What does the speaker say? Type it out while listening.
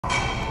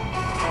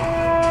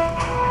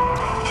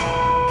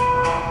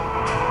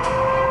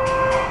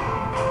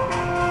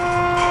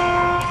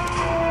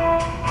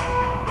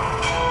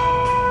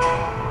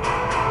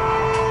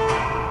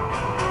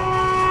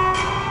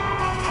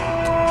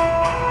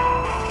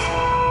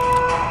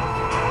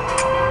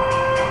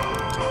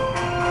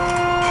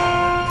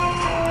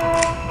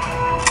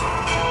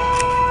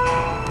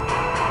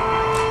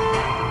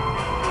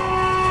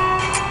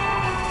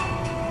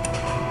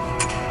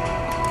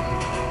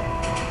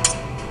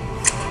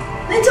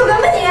你做緊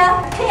乜嘢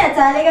啊？聽日就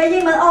係你嘅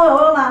英文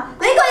oral 啦嘛，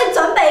你應該要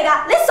準備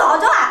㗎，你傻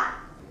咗啊？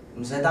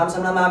唔使擔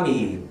心啦，媽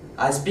咪。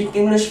I speak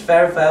English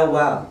very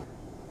well.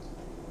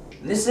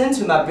 Listen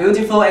to my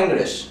beautiful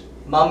English.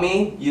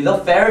 Mommy, you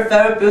look very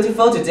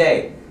beautiful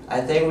today. I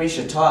think we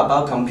should talk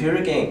about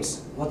computer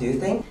games. What do you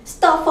think?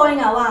 Stop fooling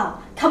around.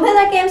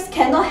 Computer games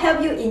cannot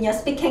help you in your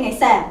speaking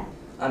exam.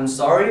 I'm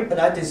sorry, but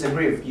I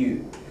disagree with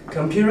you.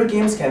 Computer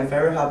games can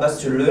very help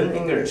us to learn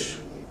English.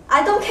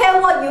 I don't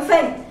care what you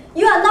think.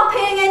 You are not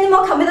playing any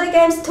more computer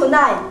games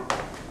tonight.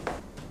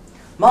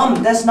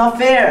 Mom, that's not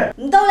fair.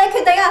 唔到你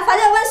決定啊，快啲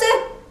去溫書。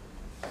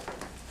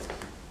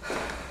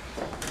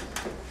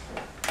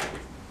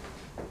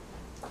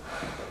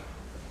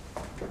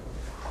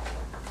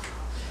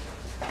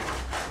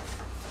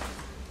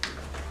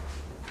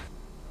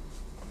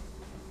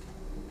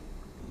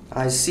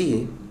I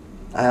see.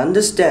 I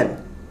understand.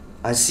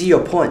 I see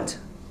your point.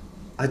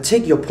 I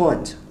take your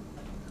point.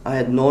 I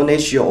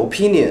acknowledge your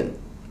opinion.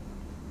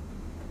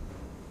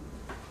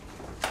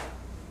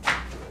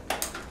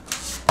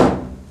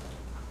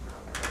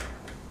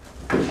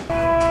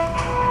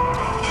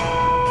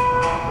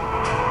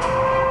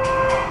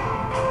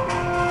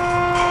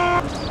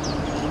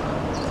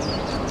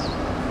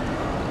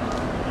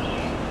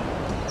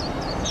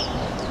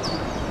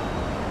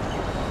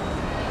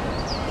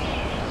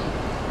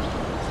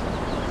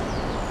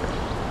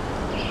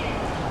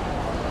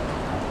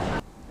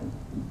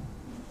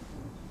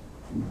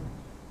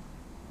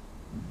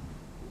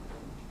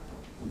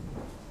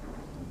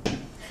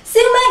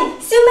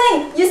 Siu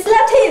Ming, you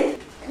slept in.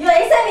 Your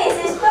exam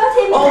is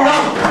 30 minutes. Oh no!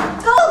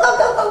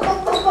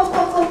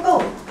 Go.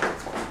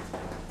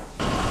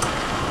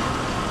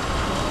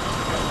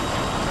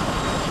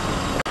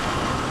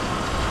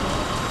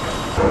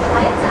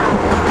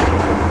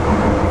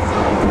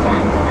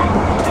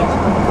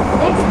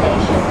 Next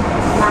station,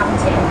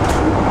 Mountain.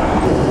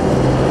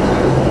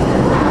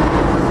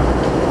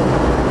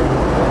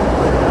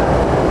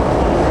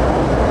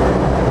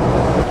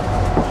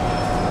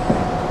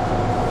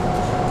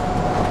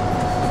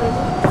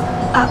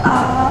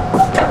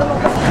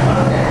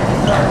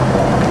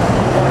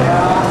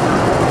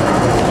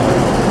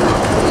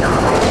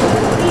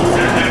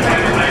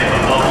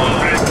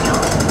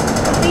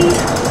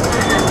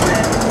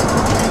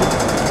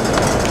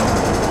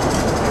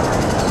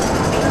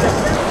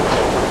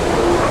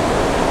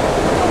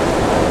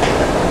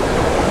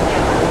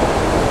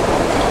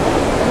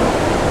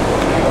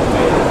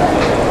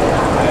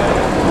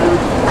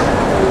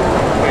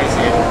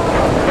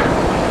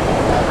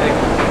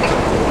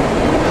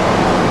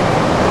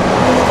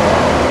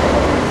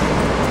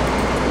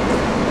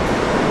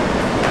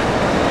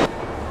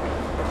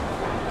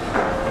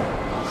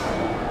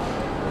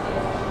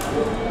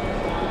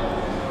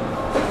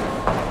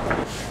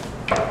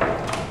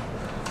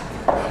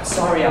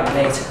 Sorry I'm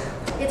late.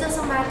 It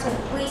doesn't matter.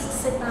 Please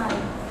sit down.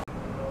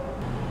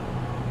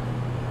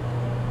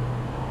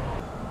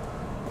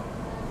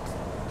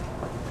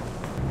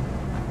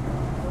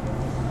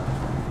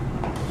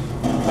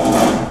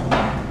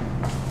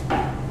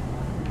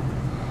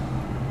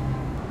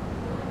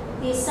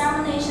 The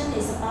examination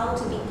is about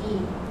to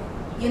begin.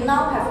 You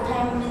now have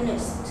 10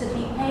 minutes to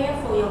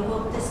prepare for your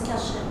group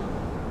discussion.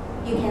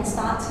 You can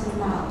start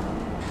now.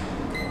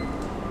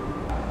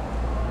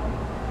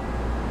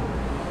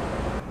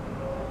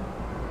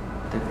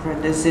 The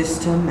credit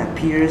system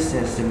appears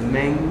as the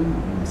main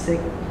mistake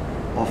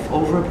of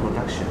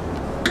overproduction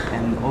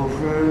and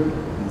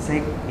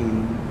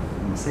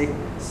mistake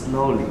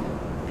slowly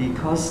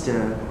because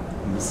the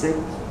mistake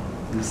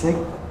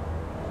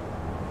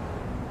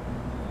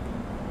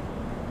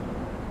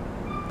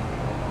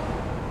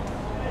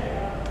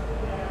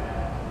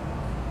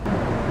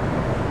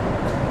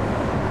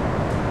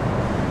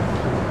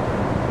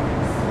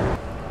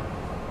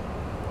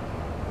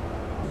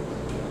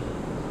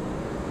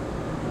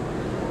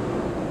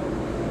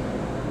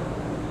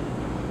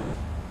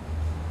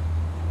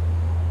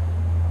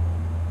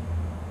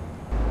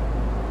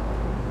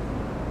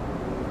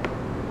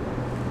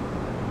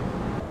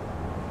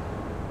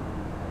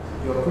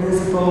Your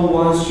principal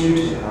wants you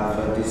to have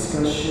a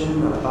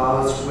discussion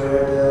about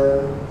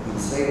whether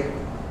mistake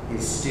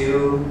is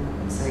still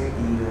mistake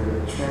in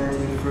the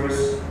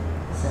 21st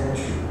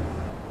century.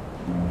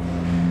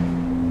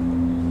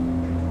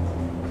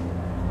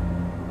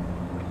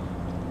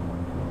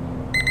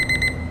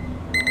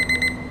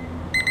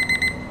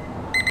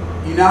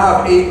 You now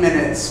have 8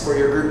 minutes for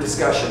your group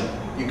discussion.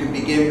 You can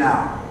begin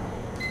now.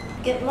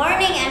 Good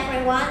morning,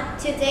 everyone.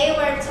 Today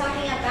we're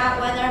talking about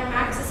whether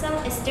Marxism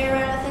is still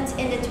relevant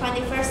in the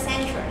 21st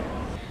century.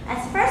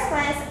 At first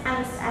glance, I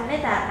must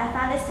admit that I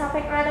found this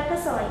topic rather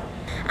puzzling.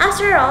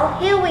 After all,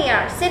 here we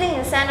are, sitting in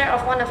the center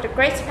of one of the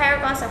great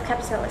paragons of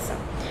capitalism,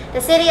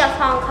 the city of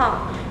Hong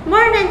Kong.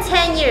 More than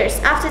 10 years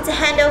after the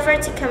handover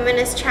to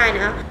Communist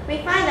China, we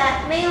find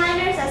that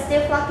mainlanders are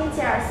still flocking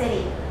to our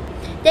city.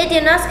 They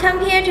do not come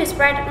here to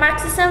spread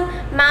Marxism,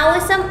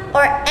 Maoism,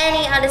 or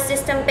any other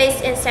system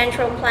based in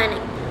central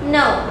planning.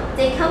 No,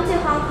 they come to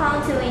Hong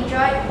Kong to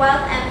enjoy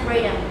wealth and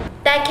freedom.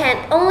 that can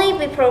only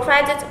be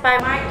provided by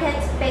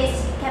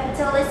market-based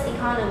capitalist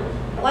economy.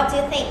 What do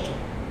you think?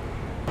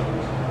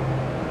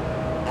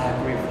 I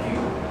agree with you.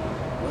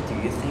 What do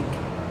you think?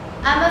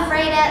 I'm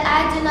afraid that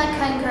I do not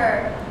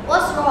concur.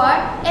 What's more,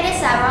 it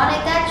is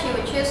ironic that you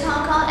would choose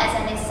Hong Kong as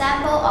an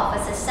example of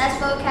a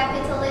successful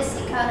capitalist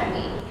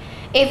economy.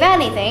 If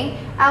anything,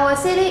 our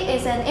city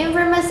is an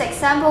infamous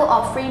example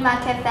of free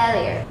market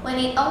failure. We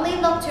need only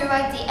look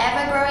toward the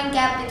ever-growing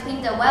gap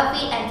between the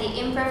wealthy and the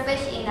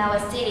impoverished in our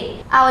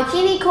city. Our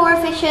Gini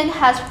coefficient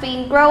has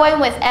been growing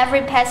with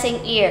every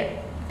passing year.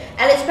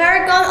 And its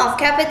paragon of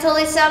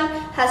capitalism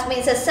has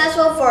been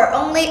successful for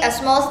only a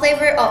small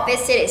sliver of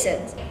its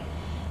citizens.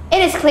 It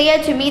is clear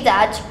to me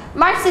that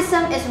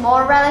Marxism is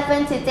more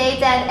relevant today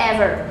than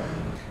ever.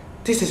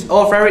 This is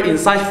all very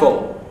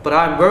insightful, but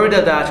I'm worried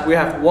that we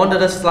have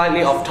wandered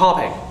slightly off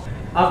topic.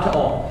 After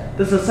all,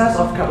 the success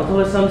of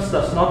capitalism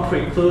does not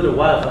preclude the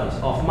relevance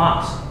of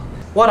Marx.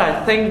 What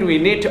I think we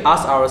need to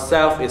ask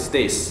ourselves is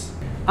this.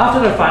 After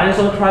the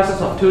financial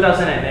crisis of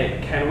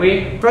 2008, can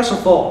we, first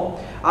of all,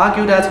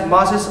 argue that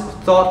Marx's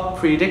thought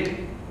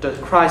predicted the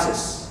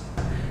crisis?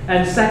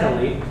 And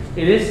secondly,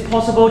 it is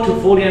possible to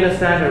fully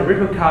understand the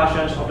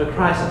repercussions of the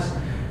crisis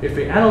if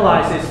we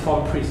analyze it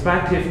from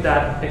perspectives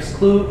that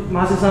exclude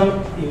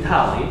Marxism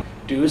entirely.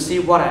 Do you see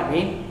what I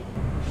mean?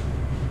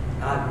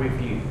 I agree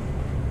with you.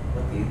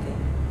 What do you think?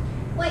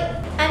 Wait,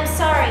 I'm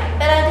sorry,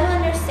 but I don't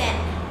understand.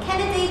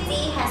 Candidate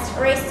D has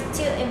raised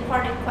two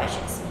important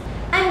questions.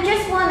 I'm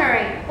just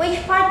wondering,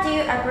 which part do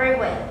you agree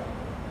with?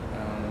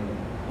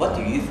 What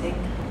do you think?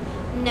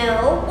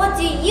 No, what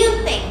do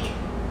you think?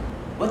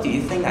 What do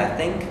you think I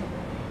think?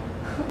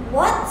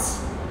 What?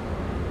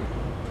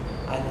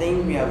 I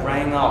think we are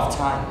running out of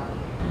time.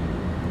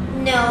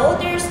 No,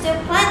 there's still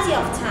plenty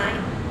of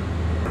time.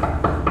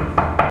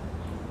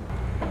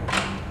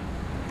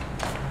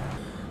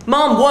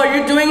 Mom, what are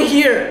you doing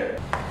here?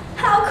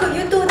 How could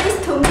you do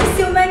this to me,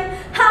 Siu Ming?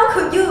 How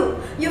could you?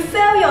 You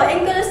failed your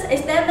English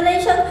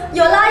examination.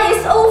 Your life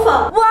is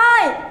over.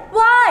 Why?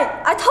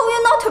 Why? I told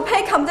you not to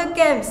play computer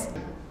games.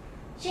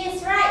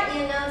 She's right,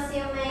 you know,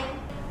 Siu Ming.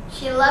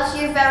 She loves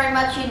you very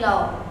much, you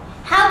know.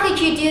 How could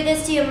you do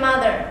this to your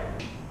mother?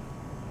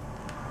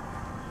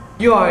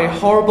 You are a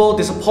horrible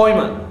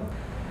disappointment.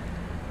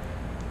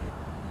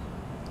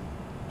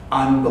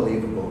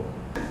 Unbelievable.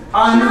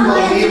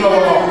 Unbelievable.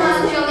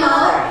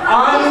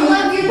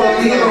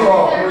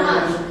 Unbelievable.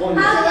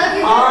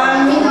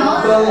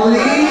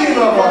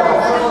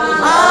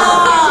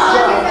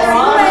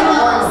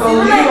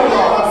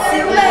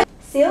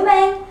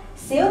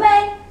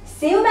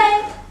 Siu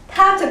Ming,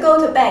 time to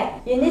go to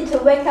bed. You need to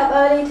wake up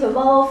early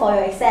tomorrow for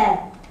your exam.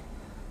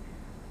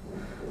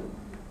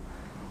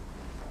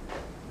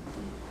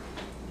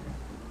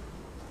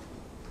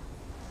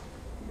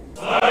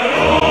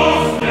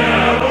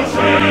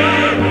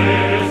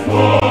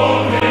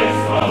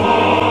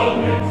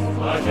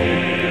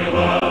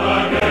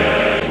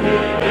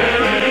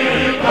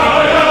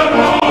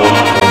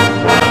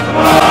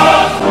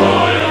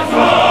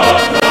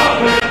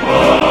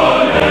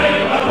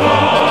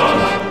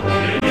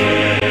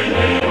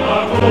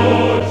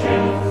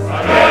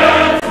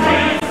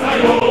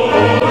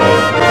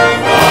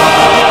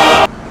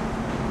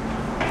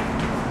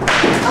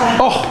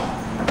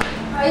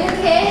 Are you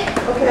okay?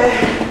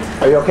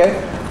 Are you okay?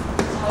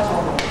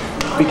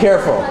 Be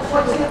careful.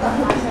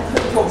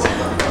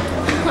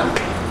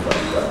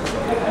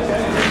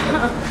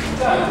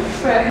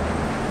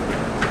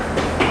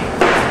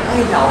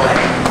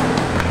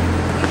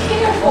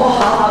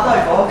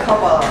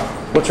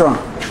 What's wrong?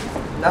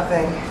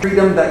 Nothing.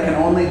 Freedom that can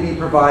only be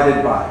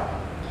provided by.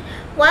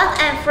 Wealth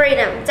and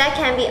freedom that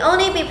can be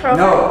only be provided.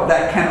 No,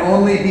 that can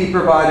only be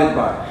provided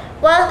by.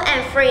 Wealth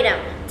and freedom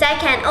that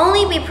can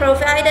only be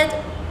provided.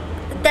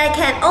 That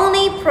can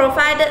only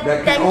provided.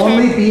 That can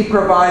only be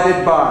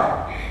provided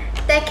by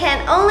That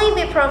can only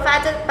be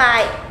provided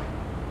by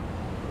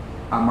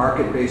a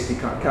market-based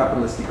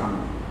capitalist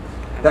economy.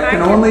 That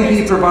can only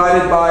be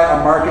provided by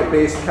a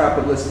market-based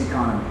capitalist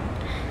economy.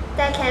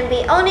 That can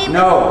be only.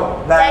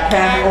 No, that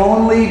can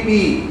only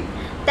be.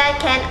 That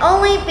can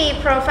only be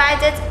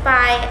provided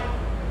by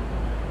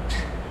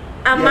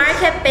a Yes,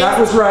 market-based. that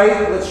was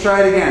right. Let's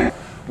try it again.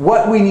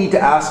 What we need to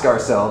ask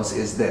ourselves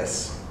is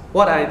this.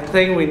 What I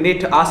think we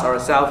need to ask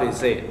ourselves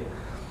is it.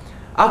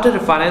 After the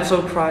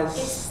financial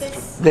crisis,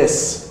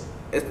 This.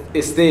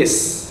 is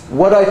this.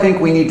 What I think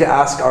we need to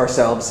ask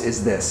ourselves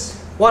is this.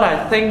 What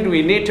I think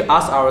we need to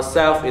ask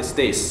ourselves is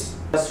this.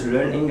 Just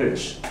learn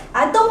English.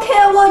 I don't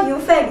care what you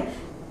think.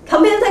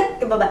 Computer.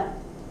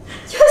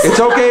 It's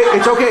okay.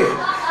 It's okay.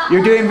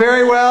 You're doing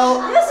very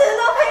well. You should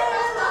not pay.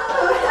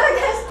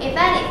 If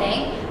anything,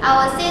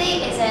 our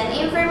city is an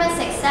infamous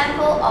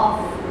example of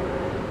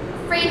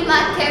free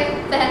market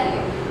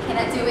value. Can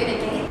I do it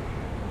again?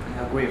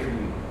 I agree with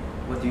you.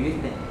 What do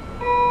you think?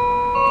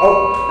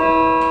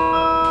 Oh.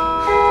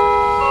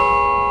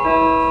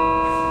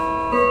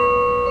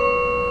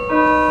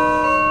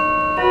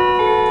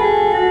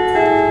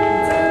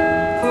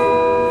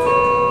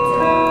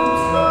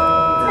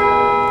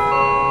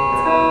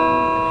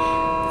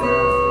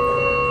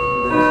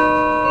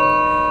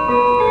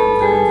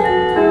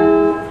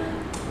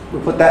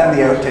 We'll put that in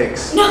the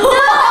outtakes. No.